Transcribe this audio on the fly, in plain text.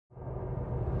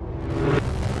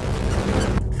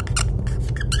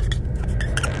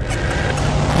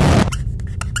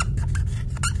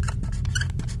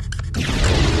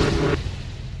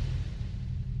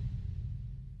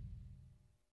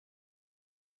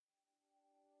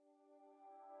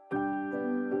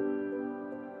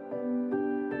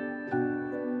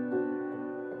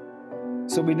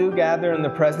So we do gather in the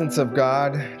presence of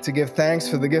God to give thanks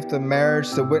for the gift of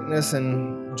marriage, to witness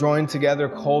and join together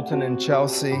Colton and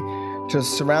Chelsea, to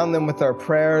surround them with our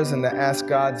prayers and to ask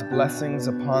God's blessings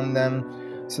upon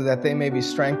them so that they may be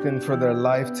strengthened for their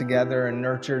life together and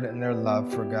nurtured in their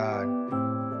love for God.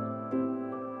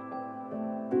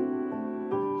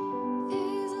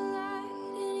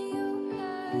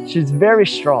 She's very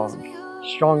strong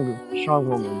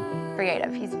woman.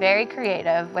 Creative. He's very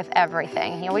creative with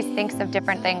everything. He always thinks of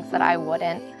different things that I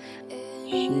wouldn't.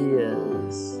 She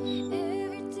is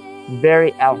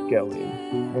very outgoing,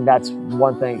 and that's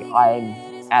one thing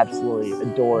I absolutely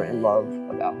adore and love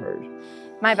about her.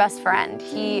 My best friend.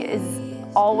 He is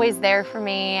always there for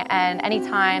me, and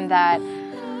anytime that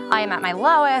I am at my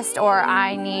lowest or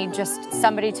I need just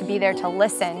somebody to be there to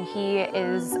listen, he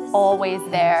is always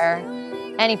there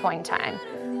any point in time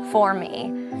for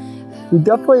me. We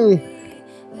definitely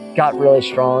got really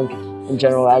strong in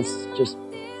general as just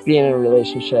being in a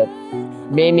relationship.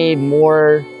 Made me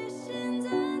more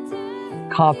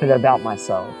confident about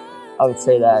myself. I would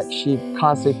say that she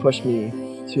constantly pushed me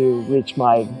to reach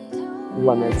my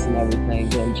limits and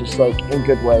everything, and just like in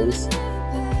good ways.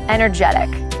 Energetic.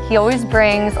 He always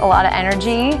brings a lot of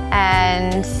energy,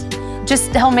 and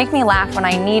just he'll make me laugh when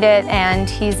I need it, and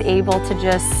he's able to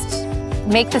just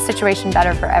make the situation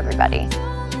better for everybody.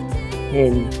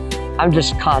 And I'm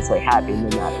just constantly happy no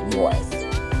matter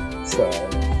what. So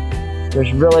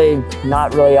there's really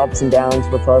not really ups and downs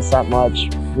with us that much.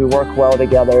 We work well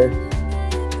together.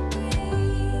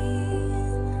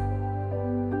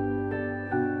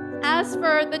 As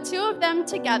for the two of them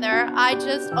together, I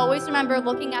just always remember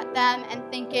looking at them and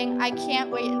thinking, I can't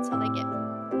wait until they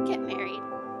get married.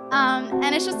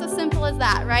 And it's just as simple as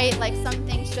that, right? Like, some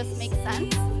things just make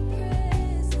sense.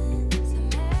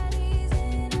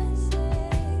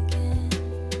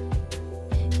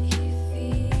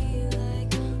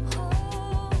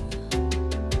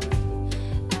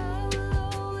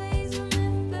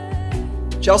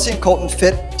 Chelsea and Colton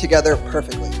fit together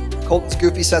perfectly. Colton's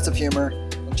goofy sense of humor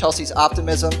and Chelsea's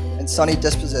optimism and sunny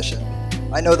disposition.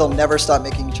 I know they'll never stop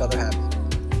making each other happy.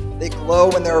 They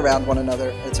glow when they're around one another,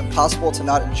 and it's impossible to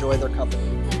not enjoy their company.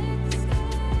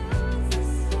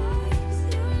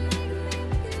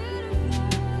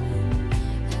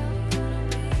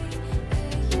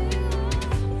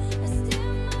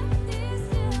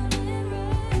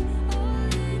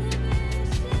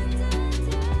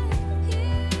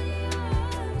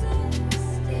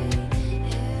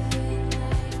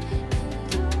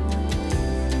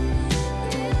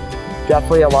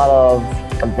 Definitely a lot of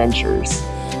adventures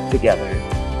together.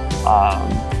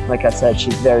 Like I said,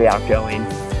 she's very outgoing.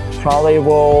 Probably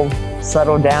will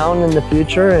settle down in the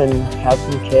future and have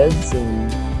some kids,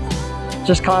 and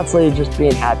just constantly just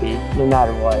being happy no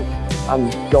matter what. I'm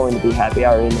going to be happy,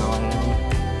 I already know I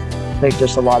am. I think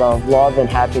just a lot of love and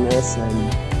happiness,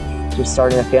 and just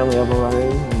starting a family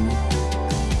overrunning,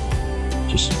 and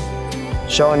just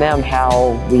showing them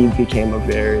how we became a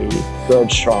very good,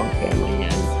 strong family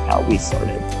and how we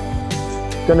started.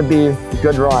 It's gonna be a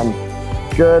good run,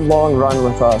 good long run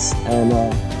with us,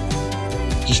 and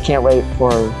just can't wait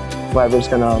for whatever's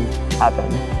gonna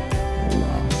happen.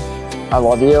 And I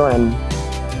love you, and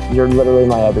you're literally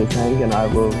my everything, and I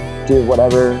will do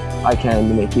whatever I can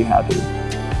to make you happy.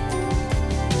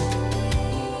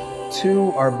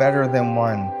 Two are better than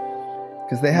one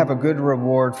because they have a good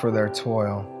reward for their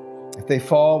toil. If they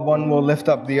fall, one will lift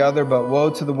up the other, but woe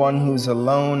to the one who's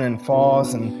alone and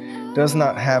falls and does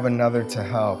not have another to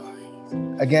help.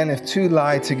 Again, if two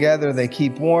lie together, they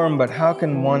keep warm, but how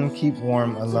can one keep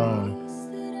warm alone?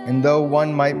 And though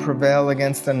one might prevail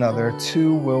against another,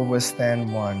 two will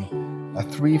withstand one. A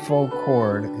threefold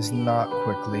cord is not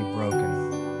quickly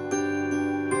broken.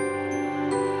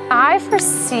 I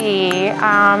foresee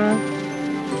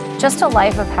just a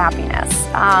life of happiness.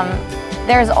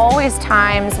 There's always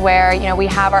times where, we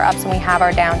have our ups and we have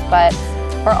our downs, but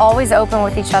we're always open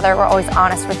with each other, we're always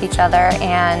honest with each other,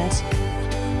 and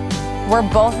we're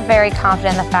both very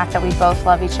confident in the fact that we both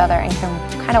love each other and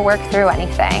can kind of work through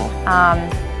anything.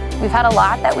 We've had a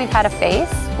lot that we've had to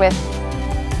face with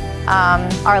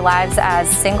our lives as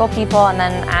single people and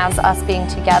then as us being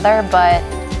together, but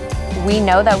we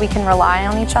know that we can rely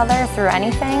on each other through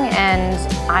anything, and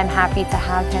I'm happy to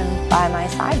have him by my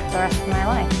side for the rest of my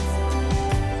life.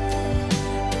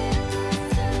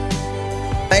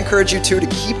 I encourage you two to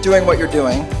keep doing what you're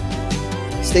doing.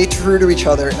 Stay true to each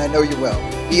other, and I know you will.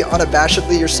 Be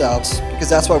unabashedly yourselves, because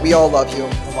that's why we all love you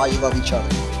and why you love each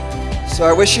other. So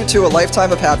I wish you two a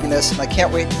lifetime of happiness, and I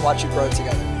can't wait to watch you grow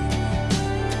together.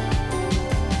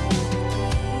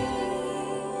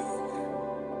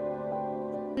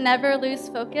 never lose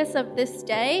focus of this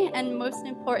day, and most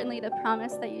importantly, the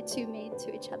promise that you two made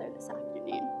to each other this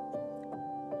afternoon.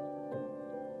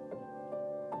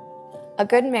 A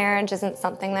good marriage isn't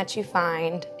something that you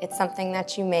find, it's something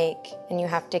that you make, and you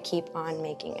have to keep on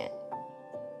making it.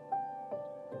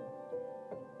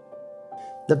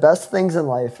 The best things in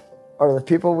life are the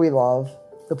people we love,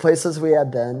 the places we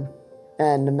have been,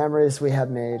 and the memories we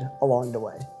have made along the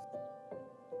way.